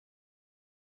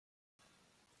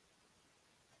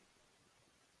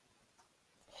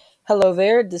Hello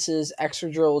there, this is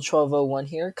Extra Drill 1201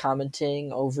 here,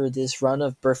 commenting over this run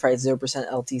of Birthright 0%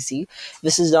 LTC.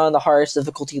 This is done on the hardest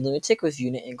difficulty Lunatic with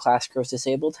unit and class growth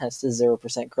disabled, hence the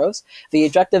 0% growth. The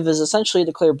objective is essentially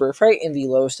to clear Birthright in the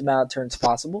lowest amount of turns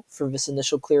possible. For this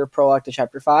initial clear Prologue to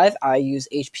Chapter 5, I use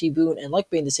HP Boon and Luck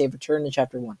Bane to save a turn in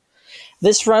Chapter 1.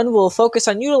 This run will focus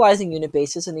on utilizing unit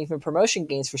bases and even promotion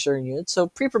gains for certain units, so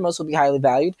pre-promotes will be highly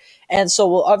valued, and so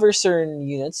will other certain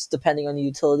units, depending on the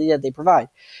utility that they provide.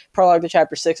 Prologue to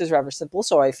Chapter 6 is rather simple,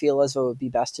 so I feel as though it would be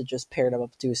best to just pair them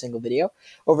up to a single video.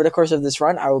 Over the course of this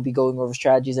run, I will be going over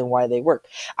strategies and why they work.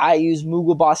 I use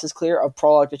Moogleboss's clear of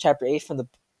Prologue to Chapter 8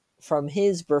 from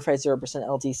his Birthright 0%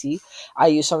 LTC. I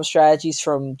use some strategies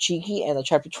from Cheeky and the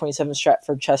Chapter 27 strat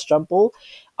from Chest Jumble.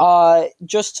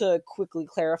 Just to quickly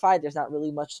clarify, there's not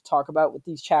really much to talk about with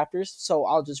these chapters, so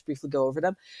I'll just briefly go over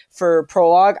them. For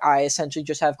Prologue, I essentially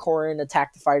just have Corrin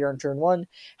attack the fighter on turn 1,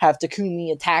 have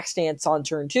Takumi attack stance on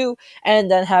turn 2,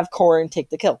 and then have Corrin take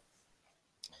the kill.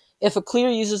 If a clear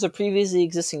uses a previously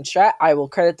existing strat, I will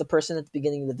credit the person at the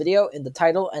beginning of the video in the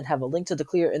title and have a link to the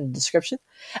clear in the description.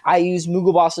 I use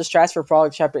Moogleboss's strats for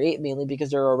Prologue Chapter 8 mainly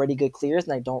because they're already good clears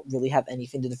and I don't really have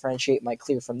anything to differentiate my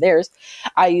clear from theirs.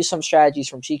 I use some strategies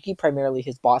from Cheeky, primarily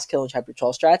his boss kill in Chapter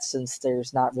 12 strats, since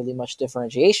there's not really much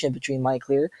differentiation between my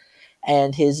clear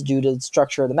and his due to the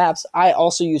structure of the maps. I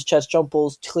also use Chest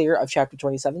Jumble's clear of Chapter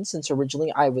 27, since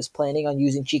originally I was planning on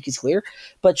using Cheeky's clear,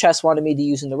 but Chess wanted me to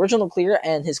use an original clear,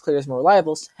 and his clear is more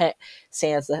reliable,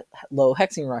 sans the low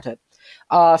hexing rod hit.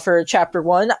 For Chapter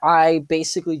 1, I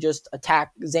basically just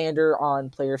attack Xander on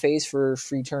player phase for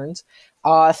free turns.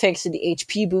 Thanks to the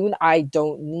HP boon, I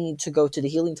don't need to go to the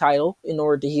healing title in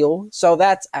order to heal, so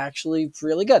that's actually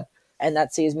really good, and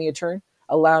that saves me a turn,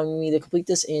 allowing me to complete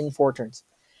this in 4 turns.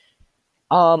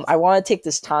 I want to take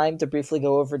this time to briefly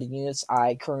go over the units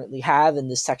I currently have in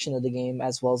this section of the game,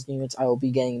 as well as the units I will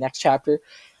be getting next chapter.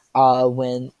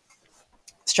 When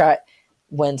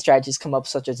strategies come up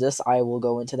such as this, I will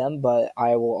go into them, but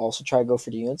I will also try to go for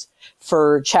the units.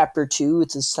 For Chapter 2,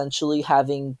 it's essentially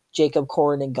having Jacob,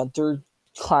 Corrin, and Gunther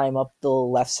climb up the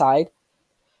left side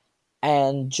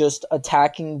and just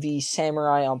attacking the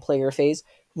samurai on player phase.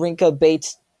 Rinka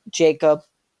baits Jacob.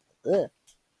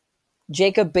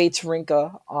 Jacob baits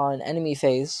Rinka on enemy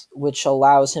phase, which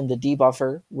allows him to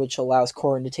debuffer, which allows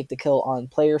Corrin to take the kill on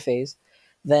player phase.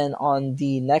 Then on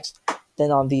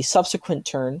the subsequent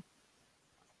turn,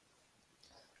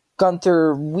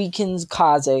 Gunther weakens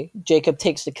Kaze. Jacob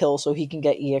takes the kill so he can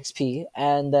get EXP,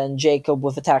 and then Jacob,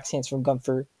 with attack stance from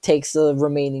Gunther, takes the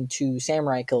remaining 2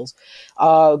 samurai kills.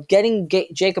 Getting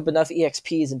Jacob enough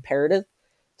EXP is imperative,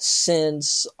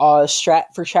 since strat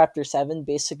for Chapter 7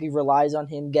 basically relies on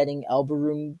him getting Elbow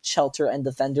Room, Shelter, and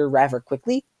Defender rather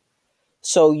quickly.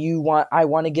 So I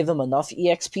want to give him enough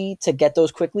EXP to get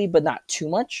those quickly, but not too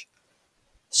much.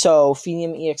 So feeding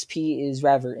him EXP is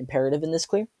rather imperative in this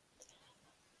clear.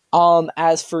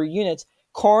 As for units,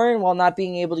 Corrin, while not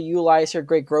being able to utilize her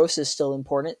Great Growth, is still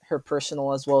important. Her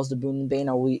personal as well as the Boon and Bane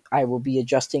I will be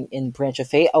adjusting in Branch of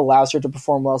Fate allows her to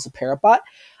perform well as a Parabot.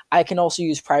 I can also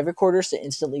use Private Quarters to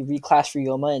instantly reclass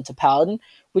Ryoma into Paladin,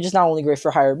 which is not only great for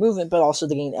higher movement, but also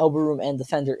to gain Elbow Room and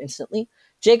Defender instantly.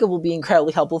 Jacob will be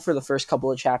incredibly helpful for the first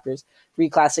couple of chapters.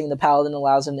 Reclassing the Paladin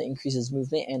allows him to increase his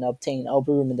movement and obtain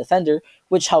Elbow Room and Defender,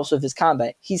 which helps with his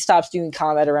combat. He stops doing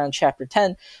combat around Chapter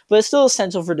 10, but it's still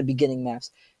essential for the beginning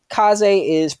maps. Kaze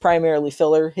is primarily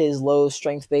filler. His low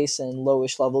strength base and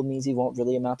lowish level means he won't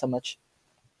really amount to much.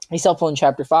 He's helpful in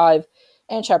Chapter 5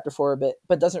 and Chapter 4 a bit,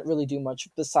 but doesn't really do much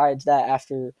besides that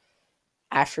after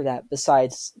that,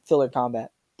 besides filler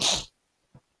combat.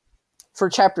 For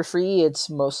Chapter 3, it's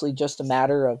mostly just a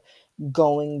matter of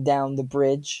going down the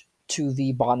bridge to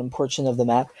the bottom portion of the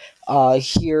map.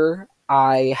 Here,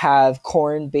 I have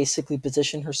Corrin basically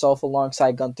position herself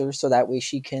alongside Gunther, so that way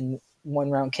she can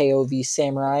one-round KO the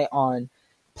samurai on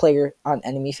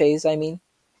enemy phase,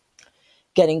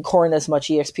 Getting Corrin as much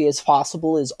EXP as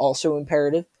possible is also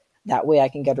imperative. That way I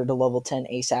can get her to level 10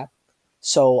 ASAP.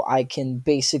 So I can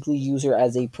basically use her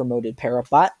as a promoted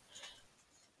Parabot.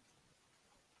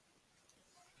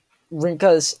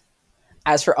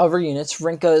 As for other units,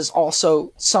 Rinka is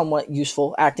also somewhat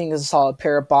useful, acting as a solid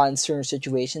Parabot in certain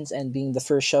situations and being the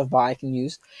first shove bot I can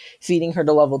use. Feeding her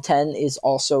to level 10 is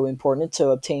also important to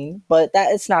obtain, but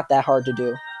it's not that hard to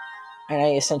do. And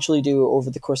I essentially do over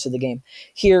the course of the game.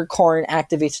 Here, Corrin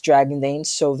activates Dragon Vein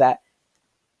so that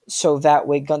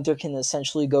way Gunther can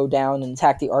essentially go down and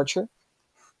attack the archer,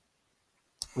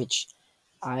 which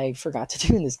I forgot to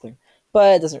do in this clear,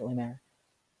 but it doesn't really matter.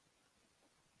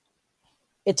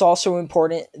 It's also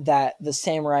important that the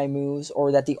samurai moves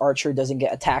or that the archer doesn't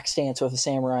get attack stance with a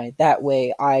samurai. That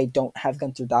way I don't have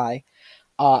Gunther die.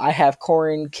 I have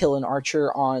Corrin kill an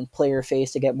archer on player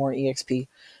phase to get more EXP.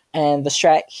 And the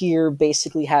strat here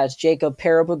basically has Jacob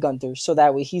pair up with Gunther, so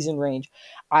that way he's in range.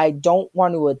 I don't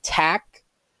want to attack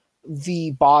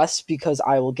the boss because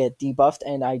I will get debuffed,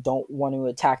 and I don't want to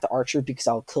attack the archer because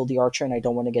I'll kill the archer, and I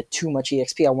don't want to get too much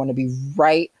EXP. I want to be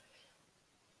right.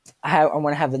 I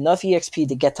want to have enough EXP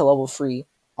to get to level 3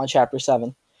 on Chapter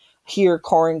 7. Here,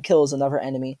 Corrin kills another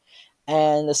enemy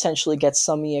and essentially gets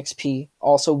some EXP,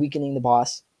 also weakening the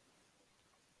boss.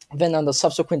 Then on the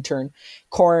subsequent turn,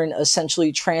 Corrin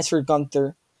essentially transferred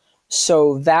Gunther,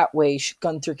 so that way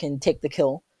Gunther can take the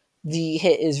kill. The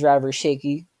hit is rather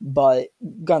shaky, but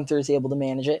Gunther is able to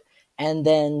manage it. And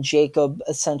then Jacob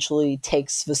essentially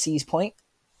takes the seize point,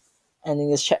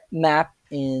 ending this map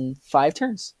in 5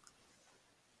 turns.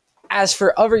 As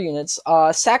for other units,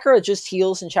 Sakura just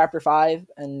heals in Chapter 5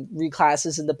 and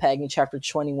reclasses into Peg in Chapter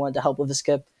 21 to help with the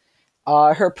skip.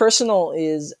 Her personal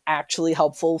is actually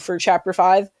helpful for Chapter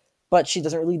 5, but she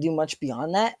doesn't really do much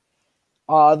beyond that.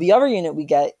 The other unit we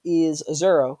get is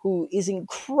Azura, who is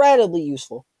incredibly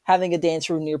useful. Having a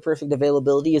dancer with near perfect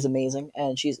availability is amazing,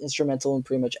 and she's instrumental in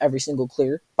pretty much every single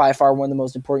clear. By far one of the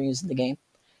most important units in the game.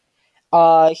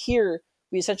 Here,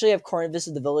 we essentially have Corrin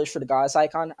visit the village for the goddess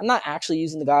icon. I'm not actually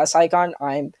using the goddess icon.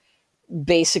 I'm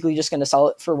basically just going to sell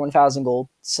it for 1,000 gold,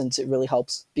 since it really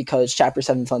helps, because Chapter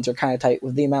 7 funds are kind of tight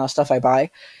with the amount of stuff I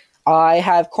buy. I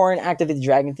have Corrin activate the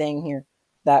dragon thing here.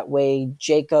 That way,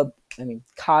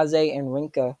 Kaze and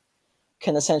Rinka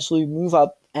can essentially move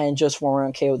up and just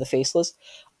one-round KO the Faceless.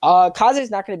 Kaze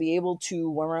is not going to be able to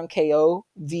one-round KO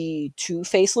the 2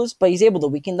 Faceless, but he's able to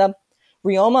weaken them.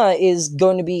 Ryoma is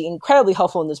going to be incredibly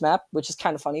helpful in this map, which is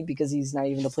kind of funny because he's not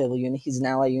even a playable unit. He's an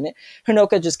ally unit.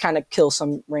 Hinoka just kind of kills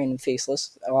some random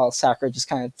Faceless, while Sakura just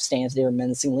kind of stands there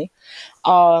menacingly.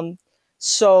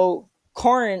 So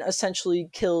Corrin essentially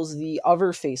kills the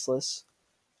other Faceless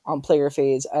on player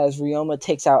phase as Ryoma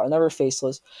takes out another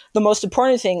Faceless. The most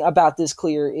important thing about this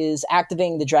clear is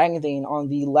activating the Dragon Vein on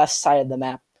the left side of the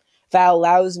map. That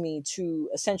allows me to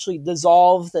essentially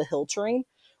dissolve the hill terrain,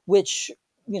 which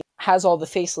has all the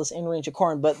Faceless in range of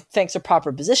Corrin, but thanks to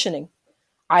proper positioning,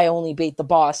 I only bait the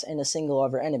boss and a single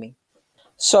other enemy.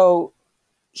 So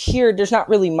here, there's not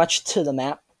really much to the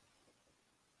map.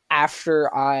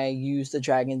 After I use the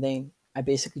Dragon Vein, I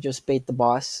basically just bait the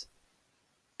boss,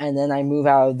 and then I move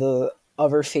out of the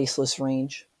other Faceless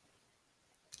range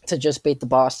to just bait the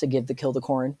boss to give the kill to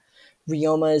Corrin.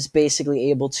 Ryoma is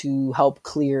basically able to help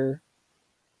clear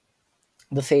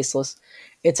the Faceless.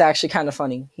 It's actually kind of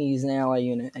funny. He's an ally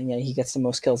unit, and yet he gets the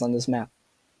most kills on this map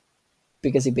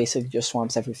because he basically just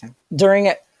swamps everything. During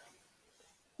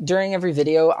every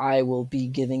video, I will be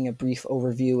giving a brief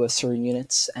overview of certain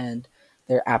units and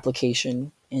their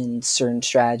application in certain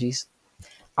strategies.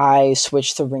 I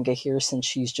switch to Rinka here since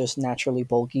she's just naturally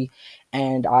bulky,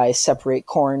 and I separate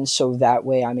Corrin so that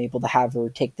way I'm able to have her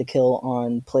take the kill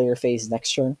on player phase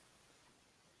next turn.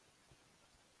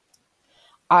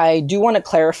 I do want to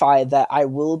clarify that I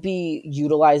will be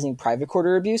utilizing private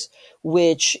quarter abuse,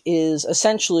 which is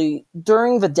essentially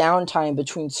during the downtime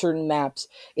between certain maps,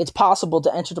 it's possible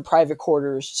to enter the private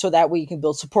quarters so that way you can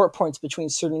build support points between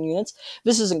certain units.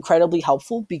 This is incredibly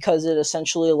helpful because it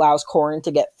essentially allows Corrin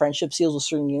to get friendship seals with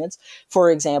certain units.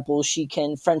 For example, she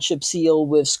can friendship seal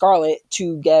with Scarlet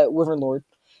to get Wyvern Lord.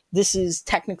 This is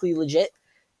technically legit.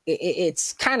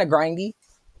 It's kind of grindy,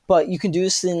 but you can do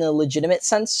this in a legitimate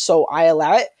sense, so I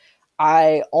allow it.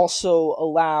 I also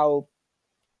allow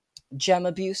gem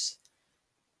abuse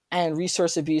and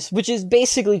resource abuse, which is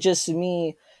basically just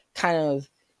me kind of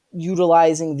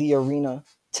utilizing the arena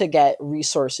to get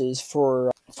resources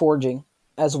for forging,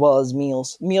 as well as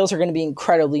meals. Meals are going to be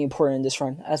incredibly important in this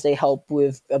run, as they help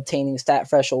with obtaining stat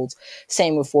thresholds.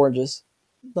 Same with forges.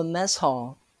 The mess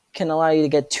hall can allow you to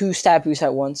get 2 stat boosts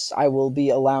at once. I will be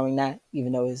allowing that,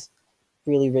 even though it's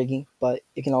really riggy, but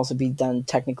it can also be done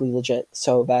technically legit,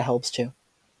 so that helps too.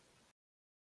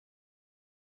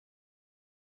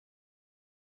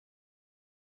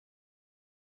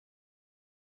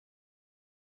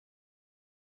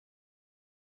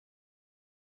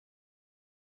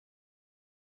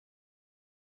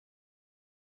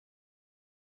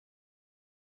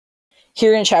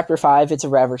 Here in Chapter 5, it's a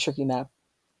rather tricky map.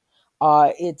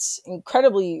 It's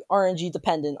incredibly RNG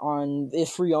dependent on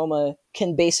if Ryoma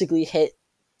can basically hit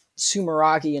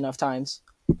Sumeragi enough times.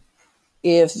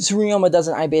 If Tsuruyama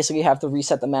doesn't, I basically have to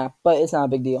reset the map, but it's not a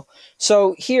big deal.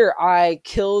 So here I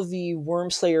kill the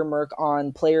Wormslayer Merc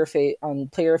on player phase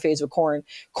with Corrin.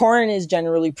 Corrin is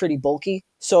generally pretty bulky,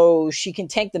 so she can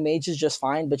tank the mages just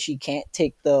fine, but she can't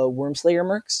take the Wormslayer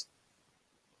Mercs.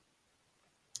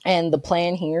 And the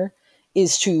plan here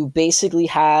is to basically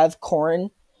have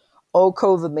Corrin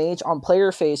Oko the mage on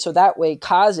player phase, so that way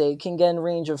Kaze can get in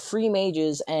range of free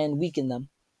mages and weaken them.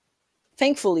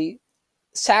 Thankfully,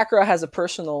 Sakura has a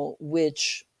personal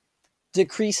which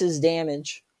decreases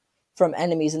damage from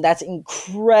enemies, and that's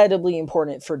incredibly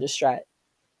important for this strat,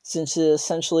 since it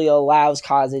essentially allows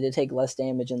Kaze to take less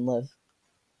damage and live,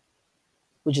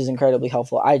 which is incredibly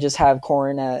helpful. I just have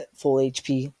Corrin at full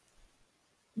HP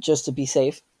just to be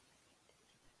safe.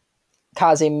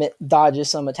 Kaze dodges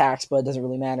some attacks, but it doesn't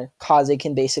really matter. Kaze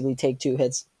can basically take 2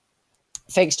 hits.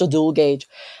 Thanks to dual gauge,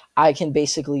 I can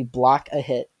basically block a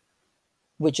hit,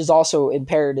 which is also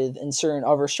imperative in certain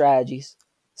other strategies,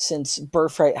 since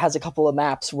Birthright has a couple of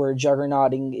maps where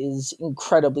juggernauting is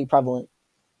incredibly prevalent.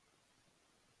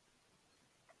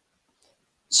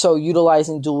 So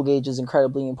utilizing dual gauge is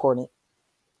incredibly important.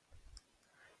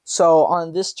 So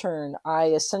on this turn, I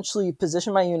essentially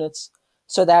position my units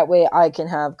so that way I can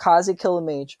have Kaze kill a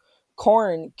mage.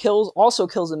 Corrin also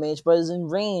kills a mage, but is in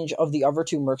range of the other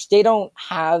 2 mercs. They don't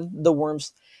have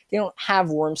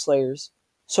worm slayers.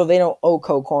 So they don't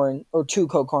Oko Corrin, or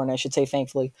 2-co Corrin, I should say,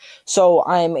 thankfully. So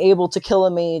I'm able to kill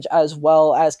a mage as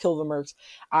well as kill the mercs.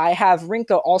 I have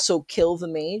Rinka also kill the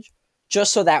mage,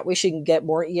 just so that way she can get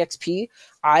more EXP.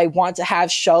 I want to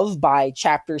have Shove by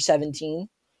chapter 17,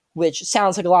 which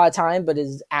sounds like a lot of time, but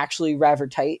is actually rather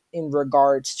tight in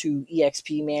regards to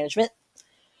EXP management.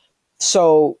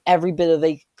 So every bit of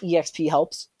EXP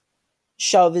helps.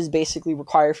 Shove is basically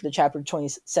required for the chapter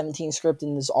 2017 script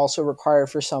and is also required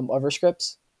for some other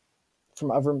scripts. From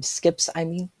other skips, I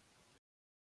mean.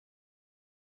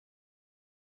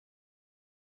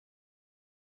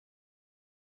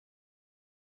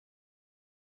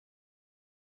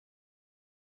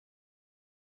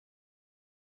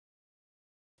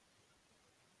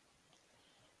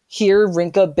 Here,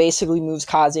 Rinka basically moves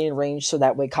Kaze in range so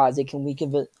that way Kaze can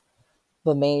weaken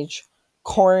the mage.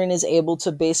 Corrin is able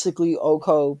to basically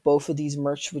Oko both of these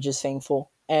mercs, which is thankful.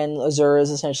 And Azura is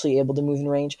essentially able to move in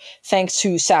range. Thanks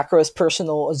to Sakura's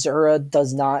personal, Azura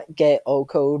does not get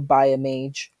Oko'd by a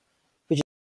mage.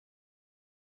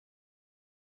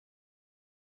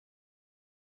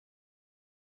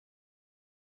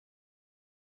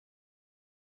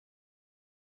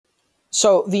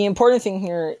 So the important thing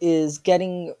here is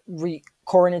getting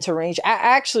Corrin into range.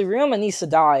 Actually, Ryoma needs to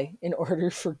die in order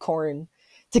for Corrin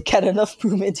to get enough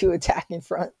movement to attack in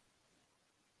front.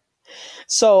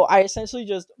 So I essentially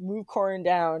just move Corrin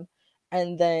down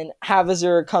and then have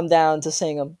Azura come down to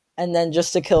sing him. And then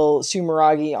just to kill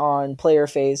Sumeragi on player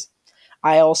phase,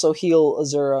 I also heal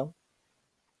Azura,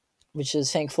 which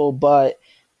is thankful, but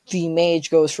the mage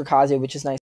goes for Kaze, which is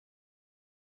nice.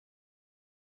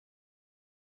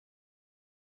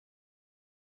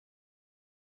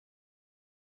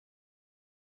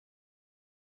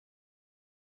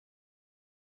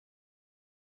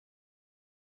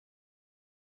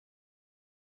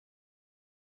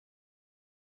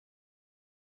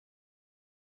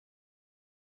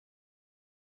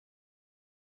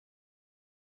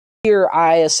 Here,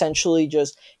 I essentially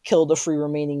just kill the 3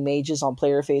 remaining mages on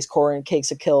player phase. Corrin takes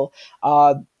a kill.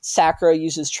 Sakura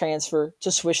uses transfer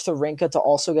to switch to Rinka to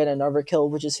also get another kill,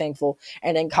 which is thankful.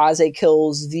 And then Kaze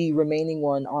kills the remaining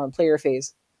one on player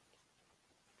phase.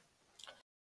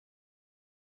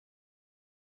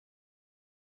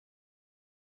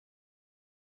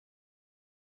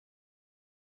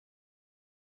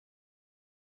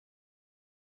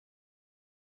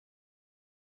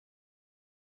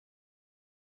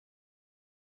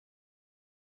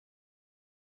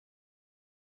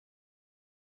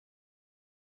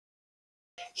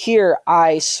 Here,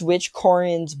 I switch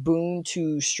Corrin's Boon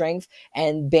to Strength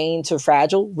and Bane to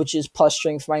Fragile, which is plus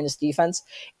Strength minus Defense.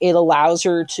 It allows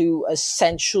her to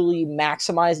essentially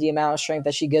maximize the amount of strength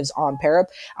that she gives on pair up.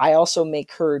 I also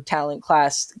make her talent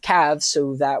class Cav,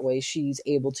 so that way she's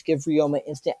able to give Ryoma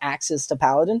instant access to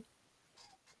Paladin.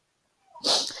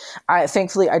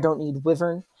 Thankfully, I don't need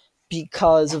Wyvern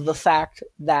because of the fact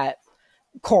that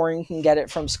Corrin can get it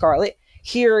from Scarlet.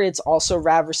 Here, it's also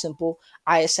rather simple.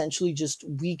 I essentially just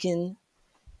weaken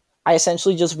a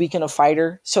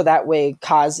fighter so that way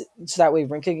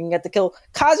Rinka can get the kill.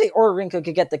 Kaze or Rinka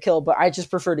could get the kill, but I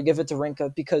just prefer to give it to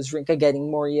Rinka because Rinka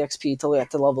getting more EXP to get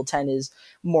to level 10 is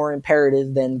more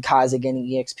imperative than Kaze getting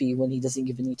EXP when he doesn't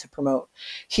even need to promote.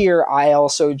 Here, I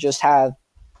also just have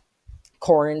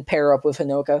Corrin pair up with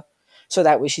Hinoka. so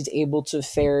that way she's able to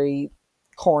ferry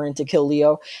Corrin to kill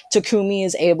Leo. Takumi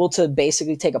is able to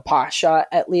basically take a pot shot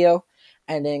at Leo,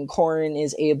 and then Corrin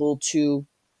is able to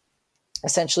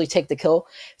essentially take the kill.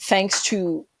 Thanks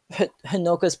to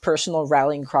Hinoka's personal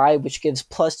rallying cry, which gives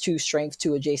 +2 strength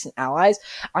to adjacent allies,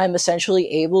 I'm essentially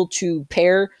able to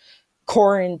pair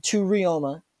Corrin to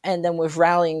Ryoma, and then with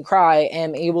rallying cry,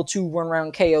 am able to run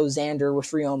around KO Xander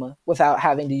with Ryoma without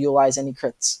having to utilize any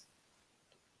crits.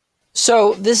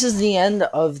 So this is the end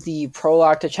of the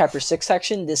prologue to chapter 6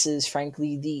 section. This is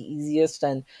frankly the easiest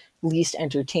and least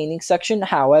entertaining section.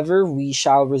 However, we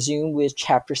shall resume with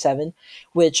chapter 7,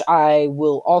 which I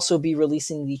will also be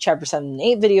releasing the chapter 7 and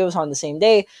 8 videos on the same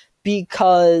day,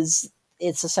 because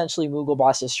it's essentially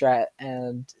Moogleboss's strat,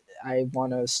 and I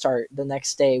want to start the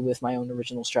next day with my own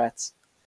original strats.